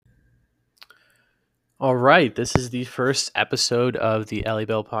All right, this is the first episode of the Ellie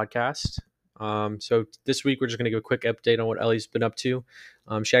Bell podcast. So this week we're just going to give a quick update on what Ellie's been up to.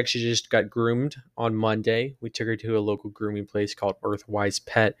 She actually just got groomed on Monday. We took her to a local grooming place called Earthwise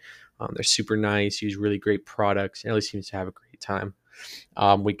Pet. They're super nice, use really great products. Ellie seems to have a great time.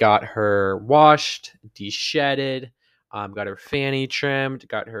 We got her washed, de-shedded, got her fanny trimmed,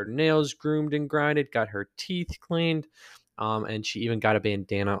 got her nails groomed and grinded, got her teeth cleaned, and she even got a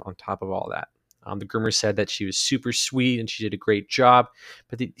bandana on top of all that. The groomer said that she was super sweet and she did a great job,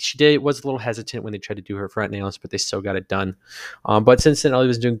 but was a little hesitant when they tried to do her front nails, but they still got it done. But since then, Ellie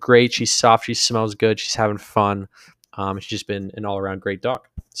was doing great. She's soft, she smells good, she's having fun. She's just been an all-around great dog.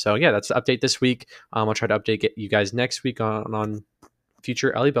 So yeah, that's the update this week. I'll try to update you guys next week on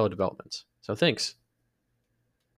future Ellie Bell developments. So thanks.